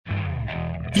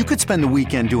You could spend the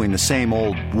weekend doing the same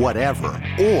old whatever,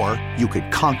 or you could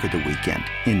conquer the weekend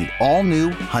in the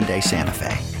all-new Hyundai Santa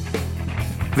Fe.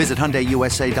 Visit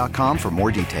HyundaiUSA.com for more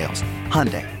details.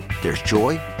 Hyundai, there's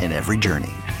joy in every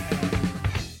journey.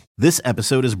 This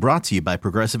episode is brought to you by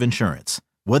Progressive Insurance.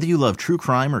 Whether you love true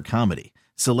crime or comedy,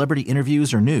 celebrity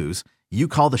interviews or news, you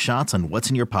call the shots on what's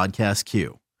in your podcast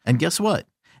queue. And guess what?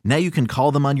 Now you can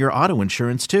call them on your auto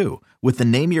insurance too with the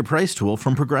Name Your Price tool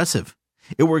from Progressive.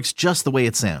 It works just the way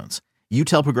it sounds. You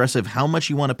tell Progressive how much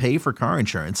you want to pay for car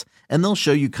insurance, and they'll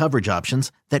show you coverage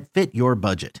options that fit your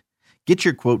budget. Get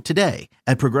your quote today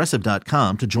at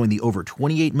Progressive.com to join the over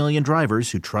 28 million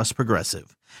drivers who trust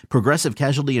Progressive. Progressive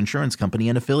Casualty Insurance Company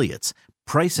and Affiliates.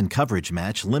 Price and coverage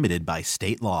match limited by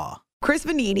state law. Chris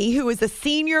Vannini, who is a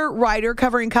senior writer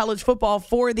covering college football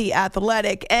for The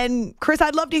Athletic. And Chris,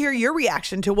 I'd love to hear your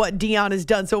reaction to what Deion has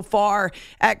done so far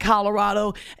at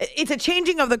Colorado. It's a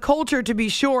changing of the culture, to be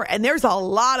sure, and there's a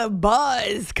lot of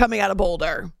buzz coming out of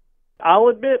Boulder. I'll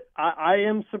admit, I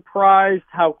am surprised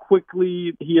how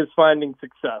quickly he is finding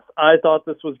success. I thought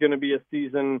this was going to be a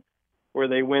season where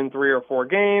they win 3 or 4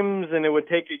 games, and it would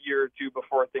take a year or two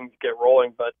before things get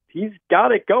rolling. But he's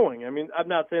got it going. I mean, I'm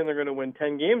not saying they're going to win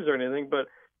 10 games or anything, but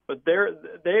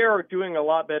they are doing a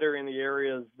lot better in the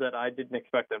areas that I didn't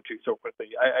expect them to so quickly.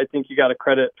 I think you got to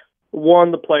credit,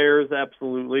 one, the players,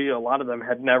 absolutely. A lot of them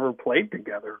had never played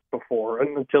together before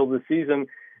until this season.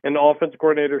 And offensive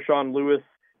coordinator Sean Lewis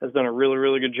has done a really,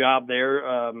 really good job there,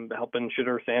 helping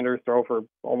Shedeur Sanders throw for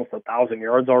almost 1,000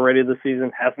 yards already this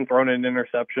season, hasn't thrown an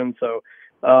interception. So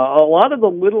a lot of the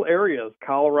little areas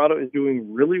Colorado is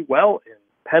doing really well in.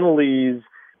 Penalties,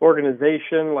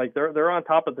 organization, like they're on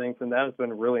top of things, and that has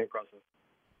been really impressive.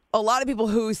 A lot of people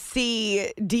who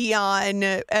see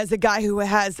Deion as a guy who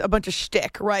has a bunch of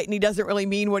shtick, right? And he doesn't really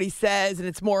mean what he says, and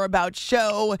it's more about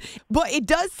show. But it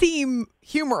does seem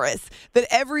humorous that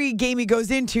every game he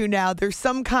goes into now, there's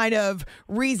some kind of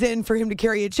reason for him to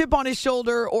carry a chip on his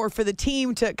shoulder or for the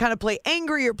team to kind of play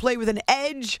angry or play with an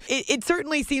edge. It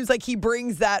certainly seems like he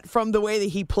brings that from the way that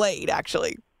he played,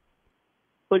 actually.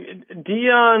 Look,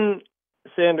 Deion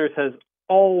Sanders has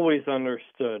always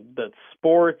understood that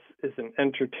sports is an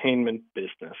entertainment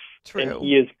business. True. And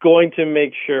he is going to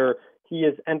make sure he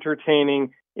is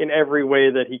entertaining in every way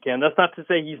that he can. That's not to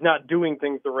say he's not doing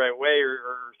things the right way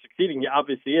or succeeding. He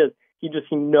obviously is. He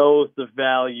knows the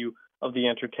value of the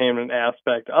entertainment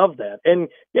aspect of that. And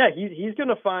yeah, he's going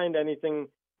to find anything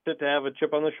to have a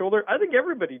chip on the shoulder. I think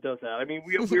everybody does that. I mean,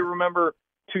 we remember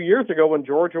 2 years ago when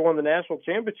Georgia won the national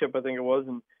championship, I think it was,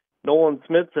 and Nolan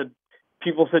Smith said,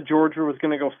 people said Georgia was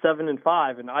going to go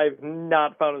 7-5, and I've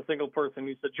not found a single person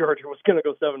who said Georgia was going to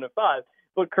go 7-5.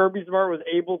 But Kirby Smart was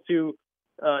able to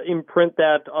imprint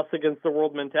that us against the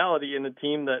world mentality in a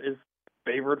team that is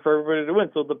favored for everybody to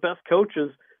win. So the best coaches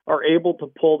are able to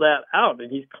pull that out,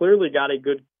 and he's clearly got a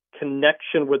good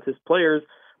connection with his players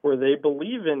where they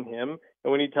believe in him,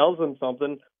 and when he tells them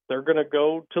something, they're going to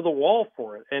go to the wall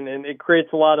for it. And it creates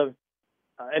a lot of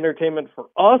entertainment for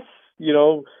us, you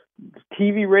know.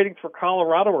 TV ratings for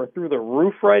Colorado are through the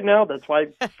roof right now. That's why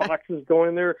Fox is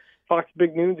going there. Fox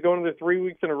Big Noon's going there 3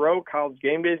 weeks in a row. College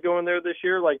Game Day's going there this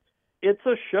year. Like, it's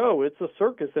a show. It's a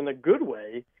circus in a good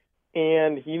way,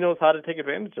 and he knows how to take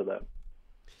advantage of that.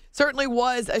 Certainly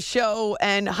was a show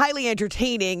and highly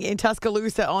entertaining in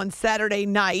Tuscaloosa on Saturday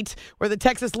night, where the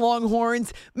Texas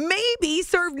Longhorns maybe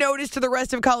served notice to the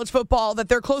rest of college football that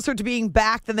they're closer to being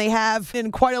back than they have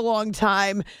in quite a long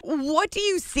time. What do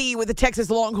you see with the Texas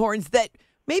Longhorns that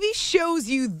maybe shows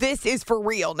you this is for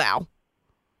real now?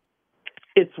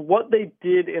 It's what they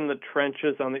did in the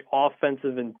trenches on the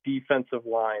offensive and defensive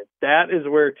line. That is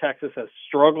where Texas has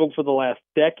struggled for the last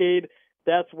decade.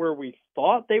 That's where we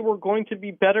thought they were going to be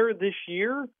better this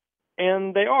year,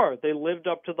 and they are. They lived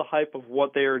up to the hype of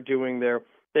what they are doing there.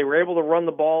 They were able to run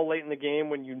the ball late in the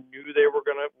game when you knew they were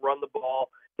going to run the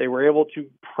ball. They were able to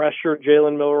pressure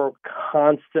Jalen Miller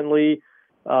constantly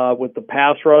with the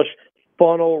pass rush,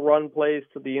 funnel run plays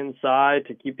to the inside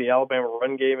to keep the Alabama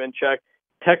run game in check.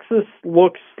 Texas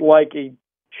looks like a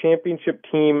championship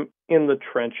team in the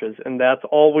trenches, and that's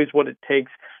always what it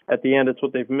takes at the end. It's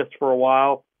what they've missed for a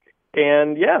while.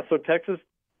 And, yeah, so Texas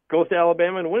goes to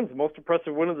Alabama and wins. The most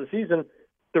impressive win of the season.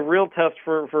 The real test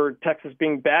for Texas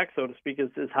being back, so to speak,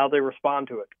 is how they respond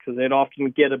to it, because they'd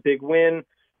often get a big win,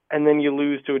 and then you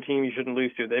lose to a team you shouldn't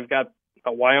lose to. They've got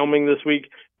Wyoming this week,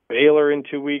 Baylor in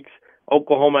 2 weeks,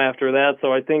 Oklahoma after that.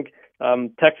 So I think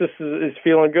Texas is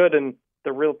feeling good, and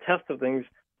the real test of things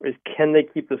is, can they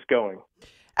keep this going?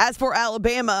 As for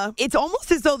Alabama, it's almost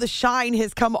as though the shine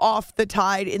has come off the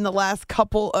Tide in the last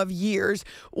couple of years.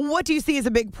 What do you see as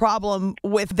a big problem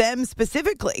with them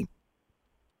specifically?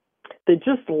 they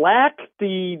just lack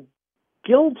the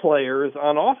skill players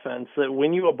on offense that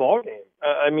win you a ball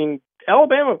game.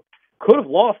 Alabama could have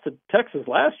lost to Texas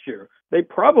last year. They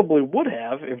probably would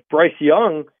have if Bryce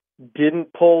Young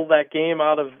didn't pull that game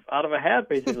out of a hat,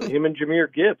 basically. Him and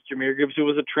Jahmyr Gibbs, who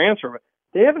was a transfer.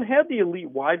 They haven't had the elite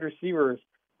wide receivers.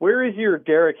 Where is your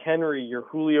Derrick Henry, your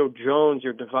Julio Jones,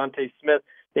 your Devontae Smith?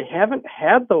 They haven't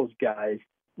had those guys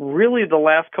really the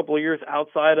last couple of years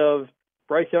outside of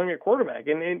Bryce Young at quarterback.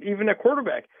 And even at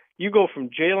quarterback, you go from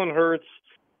Jalen Hurts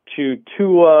to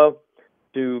Tua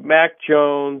to Mac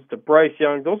Jones to Bryce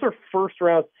Young. Those are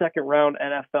first-round, second-round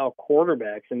NFL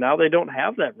quarterbacks, and now they don't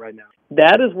have that right now.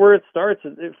 That is where it starts.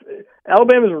 If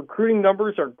Alabama's recruiting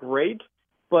numbers are great,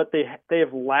 but they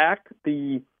have lacked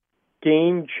the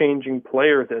game-changing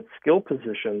players at skill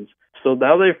positions. So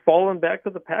now they've fallen back to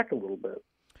the pack a little bit.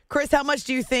 Chris, how much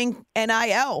do you think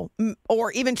NIL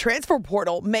or even transfer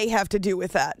portal may have to do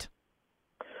with that?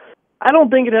 I don't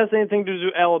think it has anything to do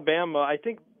with Alabama. I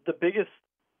think the biggest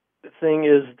thing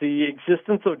is the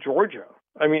existence of Georgia.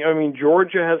 I mean,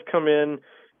 Georgia has come in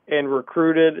and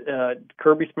recruited.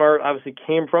 Kirby Smart obviously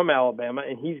came from Alabama,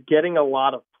 and he's getting a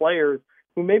lot of players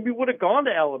who maybe would have gone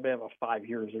to Alabama 5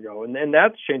 years ago, and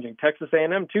that's changing. Texas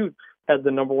A&M too had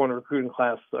the number one recruiting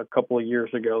class a couple of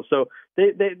years ago. So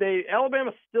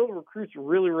Alabama still recruits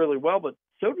really, really well, but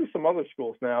so do some other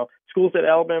schools now. Schools that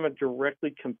Alabama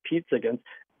directly competes against.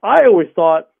 I always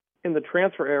thought in the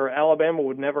transfer era, Alabama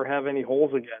would never have any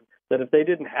holes again, that if they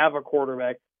didn't have a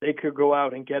quarterback, they could go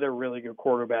out and get a really good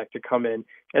quarterback to come in.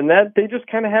 And that they just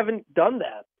kind of haven't done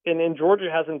that. And Georgia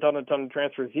hasn't done a ton of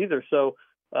transfers either. So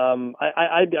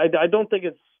I don't think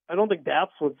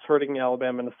that's what's hurting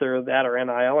Alabama necessarily, that or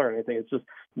NIL or anything. It's just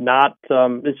not,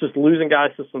 it's just losing guys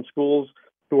to some schools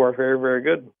who are very, very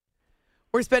good.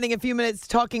 We're spending a few minutes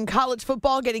talking college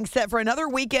football, getting set for another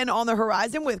weekend on the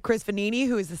horizon with Chris Vannini,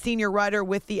 who is the senior writer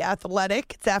with The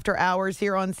Athletic. It's After Hours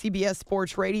here on CBS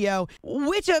Sports Radio.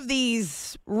 Which of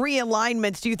these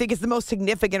realignments do you think is the most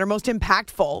significant or most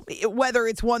impactful, whether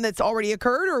it's one that's already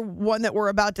occurred or one that we're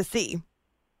about to see?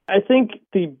 I think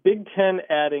the Big Ten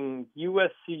adding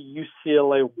USC,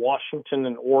 UCLA, Washington,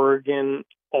 and Oregon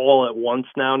all at once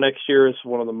now next year is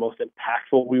one of the most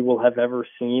impactful we will have ever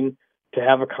seen. To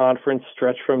have a conference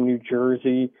stretch from New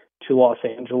Jersey to Los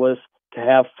Angeles, to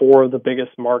have four of the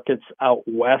biggest markets out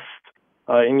west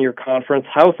in your conference.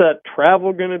 How's that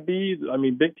travel going to be? I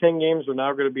mean, Big Ten games are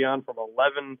now going to be on from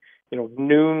 11,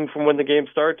 noon from when the games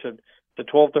start to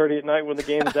 12:30 at night when the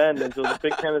games end. And so the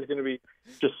Big Ten is going to be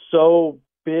just so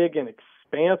big and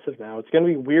expansive now. It's going to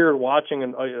be weird watching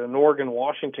an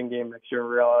Oregon-Washington game next year and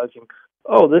realizing,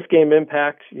 this game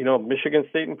impacts, Michigan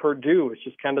State and Purdue. It's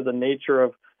just kind of the nature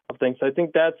of things. I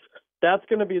think that's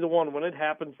going to be the one when it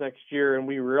happens next year and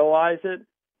we realize it,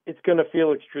 it's going to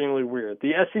feel extremely weird.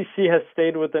 The SEC has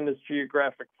stayed within its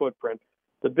geographic footprint.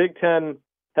 The Big Ten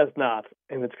has not,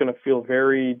 and it's going to feel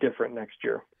very different next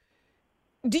year.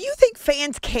 Do you think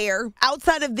fans care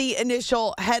outside of the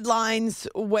initial headlines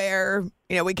where,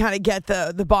 we kind of get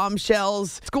the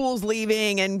bombshells, schools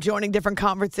leaving and joining different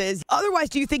conferences? Otherwise,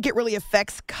 do you think it really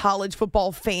affects college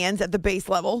football fans at the base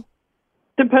level?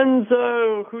 Depends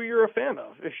who you're a fan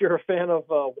of. If you're a fan of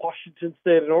Washington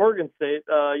State and Oregon State,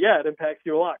 it impacts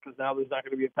you a lot because now there's not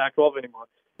going to be a Pac-12 anymore.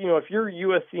 If you're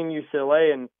USC and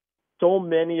UCLA and so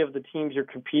many of the teams you're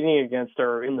competing against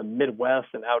are in the Midwest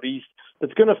and out east,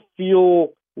 it's going to feel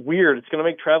weird. It's going to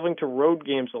make traveling to road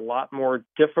games a lot more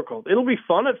difficult. It'll be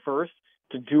fun at first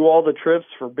to do all the trips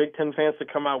for Big Ten fans to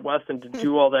come out west and to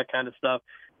do all that kind of stuff.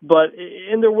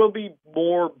 And there will be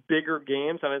more bigger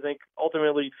games, and I think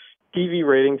ultimately TV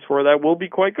ratings for that will be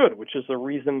quite good, which is the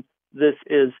reason this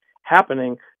is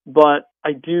happening. But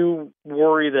I do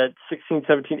worry that 16,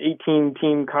 17, 18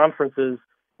 team conferences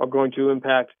are going to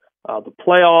impact the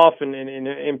playoff and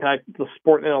impact the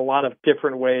sport in a lot of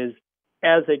different ways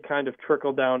as a kind of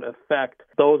trickle-down effect.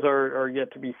 Those are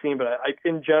yet to be seen. But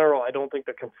in general, I don't think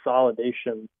the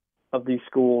consolidation of these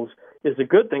schools is a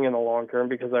good thing in the long term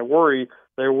because I worry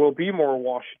there will be more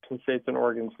Washington States and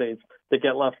Oregon States that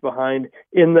get left behind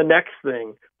in the next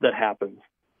thing that happens.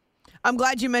 I'm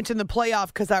glad you mentioned the playoff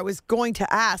because I was going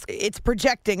to ask. It's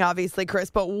projecting, obviously,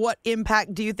 Chris, but what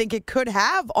impact do you think it could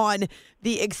have on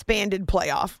the expanded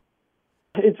playoff?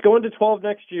 It's going to 12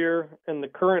 next year, and the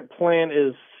current plan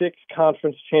is 6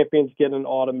 conference champions get an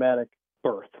automatic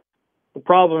berth. The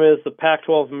problem is the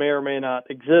Pac-12 may or may not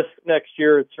exist next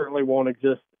year. It certainly won't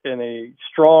exist in a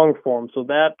strong form. So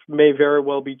that may very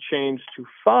well be changed to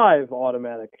 5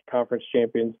 automatic conference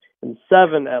champions and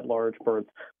 7 at-large berths.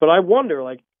 But I wonder,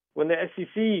 when the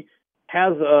SEC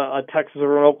has a Texas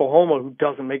or an Oklahoma who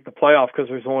doesn't make the playoff because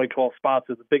there's only 12 spots,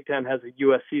 or the Big Ten has a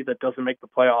USC that doesn't make the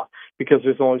playoff because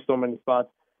there's only so many spots.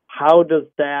 How does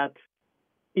that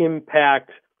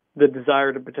impact the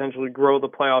desire to potentially grow the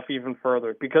playoff even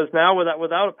further? Because now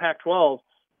without a Pac-12,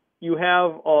 you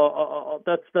have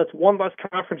that's one less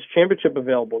conference championship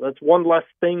available. That's one less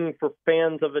thing for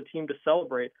fans of a team to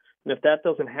celebrate. And if that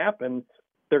doesn't happen,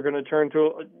 they're going to turn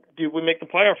to, do we make the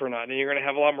playoff or not? And you're going to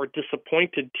have a lot more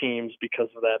disappointed teams because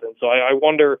of that. And so I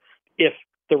wonder if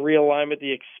the realignment,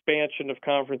 the expansion of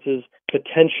conferences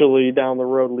potentially down the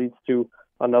road leads to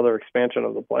another expansion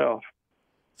of the playoff.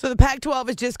 So the Pac-12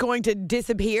 is just going to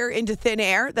disappear into thin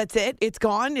air? That's it? It's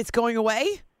gone? It's going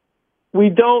away? We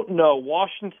don't know.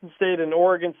 Washington State and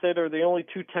Oregon State are the only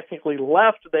two technically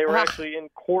left. They were actually in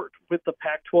court with the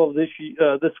Pac-12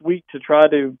 this week to try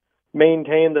to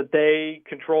maintain that they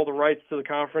control the rights to the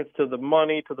conference, to the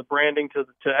money, to the branding, to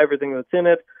everything that's in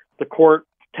it. The court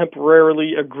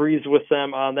temporarily agrees with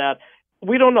them on that.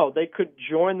 We don't know. They could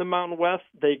join the Mountain West.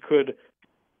 They could,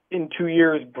 in 2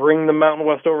 years, bring the Mountain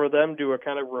West over them, do a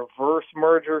kind of reverse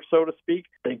merger, so to speak.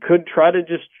 They could try to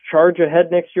just charge ahead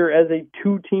next year as a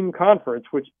two-team conference,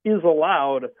 which is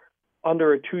allowed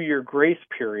under a 2-year grace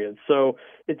period. So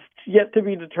it's yet to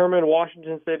be determined.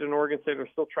 Washington State and Oregon State are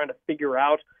still trying to figure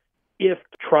out if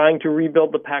trying to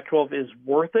rebuild the Pac-12 is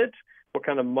worth it, what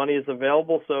kind of money is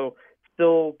available. So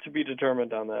still to be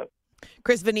determined on that.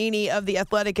 Chris Vannini of The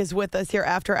Athletic is with us here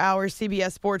after hours,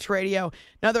 CBS Sports Radio.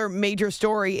 Another major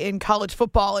story in college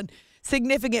football, and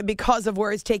significant because of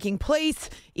where it's taking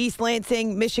place. East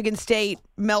Lansing, Michigan State,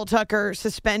 Mel Tucker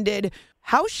suspended.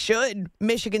 How should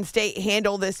Michigan State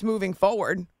handle this moving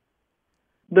forward?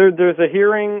 There's a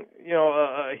hearing,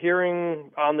 a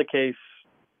hearing on the case,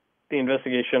 the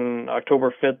investigation,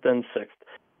 October 5th and 6th.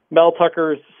 Mel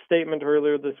Tucker's statement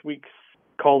earlier this week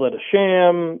called it a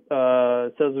sham.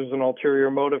 It says there's an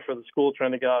ulterior motive for the school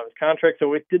trying to get out of his contract.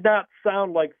 So it did not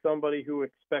sound like somebody who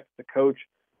expects to coach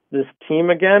this team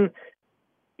again.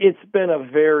 It's been a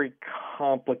very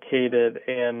complicated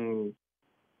and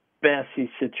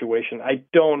messy situation. I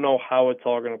don't know how it's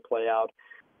all going to play out.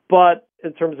 But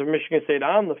in terms of Michigan State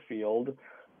on the field,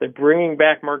 they're bringing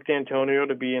back Mark D'Antonio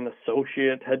to be an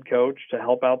associate head coach to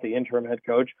help out the interim head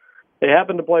coach. They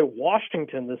happen to play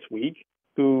Washington this week,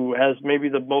 who has maybe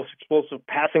the most explosive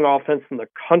passing offense in the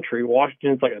country.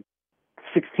 Washington's like a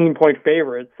 16-point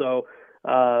favorite, so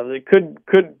it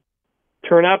could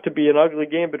turn out to be an ugly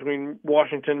game between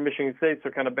Washington and Michigan State, so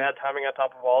kind of bad timing on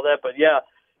top of all that. But yeah,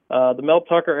 the Mel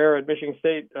Tucker era at Michigan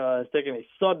State has taken a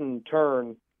sudden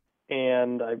turn,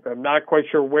 and I'm not quite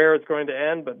sure where it's going to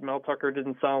end, but Mel Tucker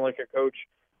didn't sound like a coach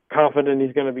confident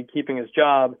he's going to be keeping his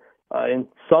job in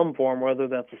some form, whether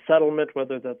that's a settlement,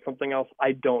 whether that's something else.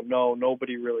 I don't know.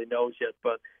 Nobody really knows yet.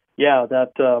 But, yeah,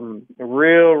 that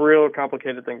real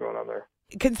complicated thing going on there.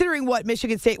 Considering what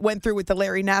Michigan State went through with the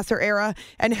Larry Nassar era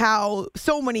and how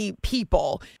so many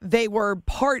people, they were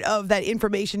part of that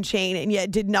information chain and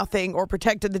yet did nothing or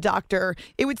protected the doctor,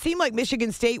 it would seem like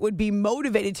Michigan State would be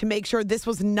motivated to make sure this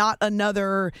was not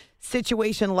another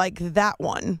situation like that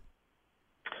one.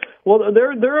 Well,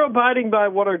 they're abiding by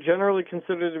what are generally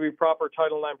considered to be proper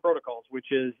Title IX protocols,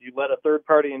 which is you let a third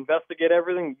party investigate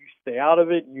everything, you stay out of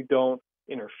it, you don't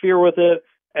interfere with it.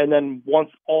 And then once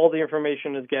all the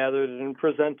information is gathered and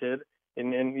presented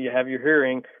and you have your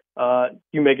hearing,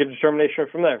 you make a determination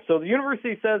from there. So the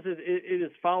university says it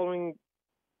is following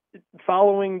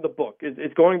the book.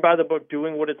 It's going by the book,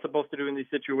 doing what it's supposed to do in these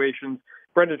situations.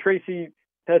 Brenda Tracy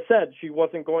has said she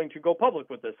wasn't going to go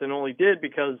public with this and only did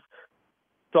because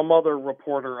some other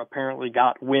reporter apparently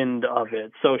got wind of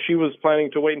it. So she was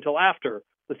planning to wait until after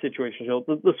the situation.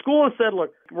 The school has said,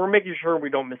 look, we're making sure we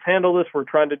don't mishandle this. We're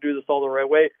trying to do this all the right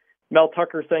way. Mel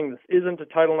Tucker saying this isn't a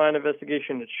Title IX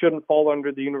investigation. It shouldn't fall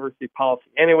under the university policy.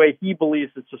 Anyway, he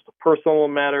believes it's just a personal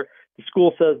matter. The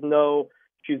school says no.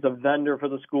 She's a vendor for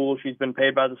the school. She's been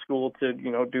paid by the school to,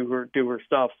 do her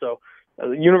stuff. So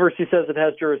the university says it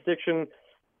has jurisdiction.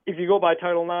 If you go by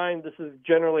Title IX, this is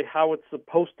generally how it's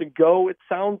supposed to go, it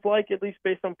sounds like, at least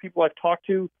based on people I've talked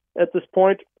to at this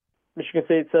point. Michigan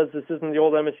State says this isn't the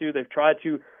old MSU. They've tried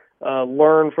to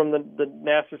learn from the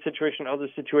Nassar situation, other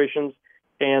situations,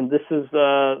 and this is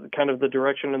kind of the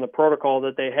direction and the protocol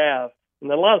that they have, and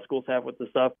that a lot of schools have with this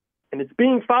stuff. And it's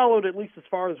being followed, at least as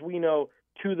far as we know,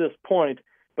 to this point.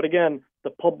 But again, the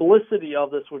publicity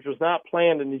of this, which was not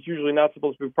planned and is usually not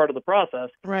supposed to be part of the process,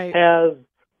 right, has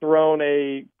thrown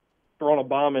a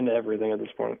bomb into everything at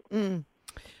this point.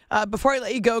 Before I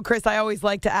let you go, Chris, I always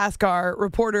like to ask our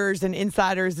reporters and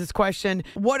insiders this question.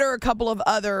 What are a couple of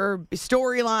other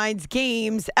storylines,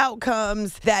 games,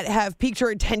 outcomes that have piqued your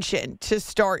attention to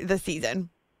start the season?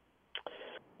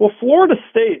 Well, Florida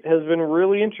State has been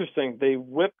really interesting. They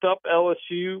whipped up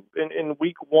LSU in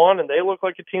week one, and they look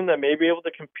like a team that may be able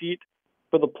to compete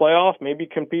for the playoff, maybe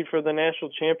compete for the national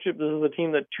championship. This is a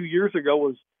team that 2 years ago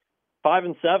was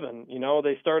 5-7. You know,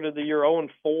 they started the year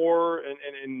 0-4,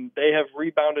 and they have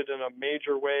rebounded in a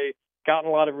major way, gotten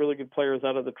a lot of really good players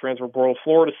out of the transfer portal.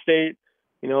 Florida State,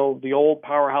 you know, the old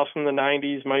powerhouse from the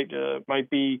 90s might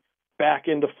be back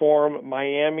into form.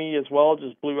 Miami as well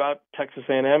just blew out Texas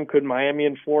A&M. Could Miami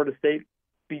and Florida State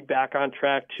be back on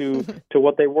track to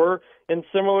what they were? And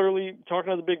similarly,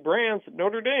 talking to the big brands,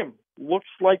 Notre Dame looks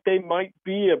like they might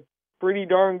be a pretty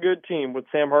darn good team with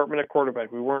Sam Hartman at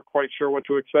quarterback. We weren't quite sure what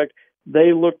to expect.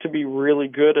 They look to be really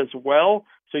good as well.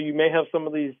 So you may have some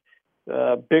of these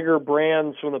bigger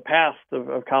brands from the past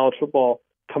of college football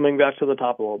coming back to the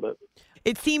top a little bit.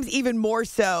 It seems even more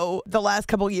so the last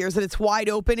couple of years that it's wide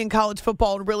open in college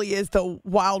football and really is the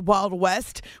wild, wild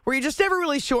west, where you're just never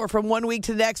really sure from 1 week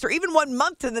to the next or even 1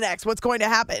 month to the next what's going to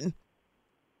happen.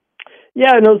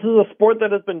 Yeah, I know this is a sport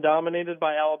that has been dominated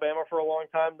by Alabama for a long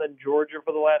time, then Georgia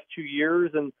for the last 2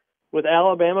 years. And with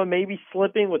Alabama maybe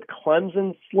slipping, with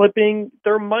Clemson slipping,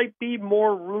 there might be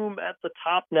more room at the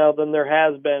top now than there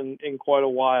has been in quite a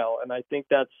while. And I think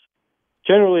that's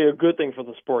generally a good thing for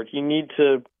the sport. You need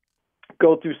to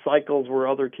go through cycles where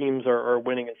other teams are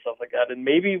winning and stuff like that. And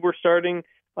maybe we're starting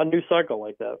a new cycle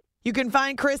like that. You can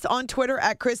find Chris on Twitter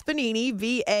at Chris Vannini,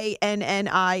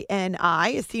 Vannini,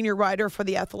 a senior writer for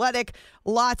The Athletic.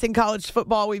 Lots in college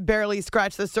football. We barely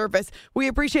scratched the surface. We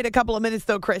appreciate a couple of minutes,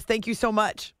 though, Chris. Thank you so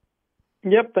much.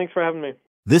 Yep, thanks for having me.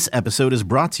 This episode is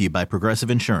brought to you by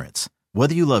Progressive Insurance.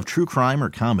 Whether you love true crime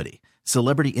or comedy,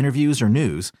 celebrity interviews or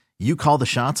news, you call the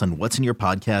shots on what's in your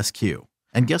podcast queue.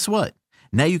 And guess what?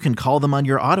 Now you can call them on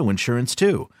your auto insurance,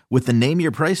 too, with the Name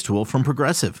Your Price tool from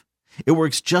Progressive. It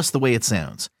works just the way it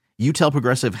sounds. You tell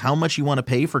Progressive how much you want to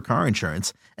pay for car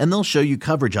insurance, and they'll show you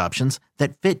coverage options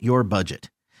that fit your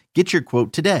budget. Get your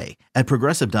quote today at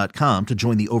Progressive.com to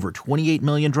join the over 28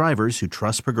 million drivers who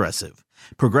trust Progressive.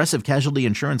 Progressive Casualty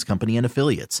Insurance Company and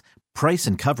Affiliates. Price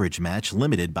and coverage match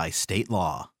limited by state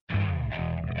law.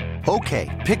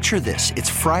 Okay, picture this. It's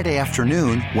Friday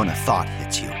afternoon when a thought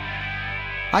hits you.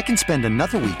 I can spend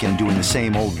another weekend doing the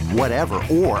same old whatever,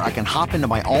 or I can hop into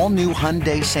my all-new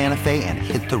Hyundai Santa Fe and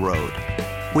hit the road.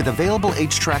 With available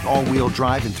H-Track all-wheel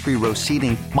drive and 3-row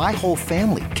seating, my whole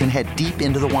family can head deep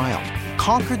into the wild.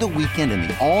 Conquer the weekend in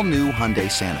the all-new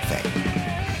Hyundai Santa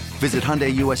Fe. Visit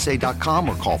HyundaiUSA.com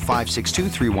or call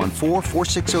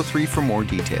 562-314-4603 for more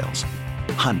details.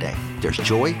 Hyundai, there's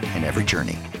joy in every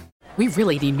journey. We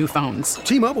really need new phones.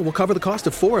 T-Mobile will cover the cost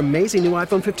of 4 amazing new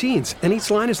iPhone 15s, and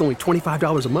each line is only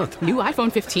 $25 a month. New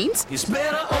iPhone 15s? It's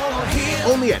better over here.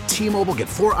 Only at T-Mobile, get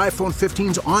 4 iPhone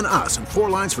 15s on us and 4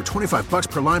 lines for $25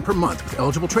 per line per month with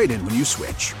eligible trade-in when you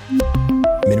switch.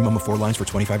 Minimum of 4 lines for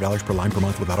 $25 per line per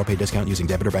month with autopay discount using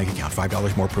debit or bank account.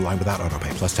 $5 more per line without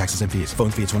autopay, plus taxes and fees. Phone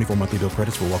fee at 24 monthly bill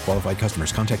credits for well-qualified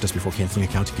customers. Contact us before canceling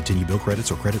account to continue bill credits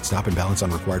or credit stop and balance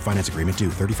on required finance agreement due.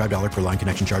 $35 per line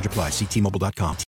connection charge applies. See T-Mobile.com.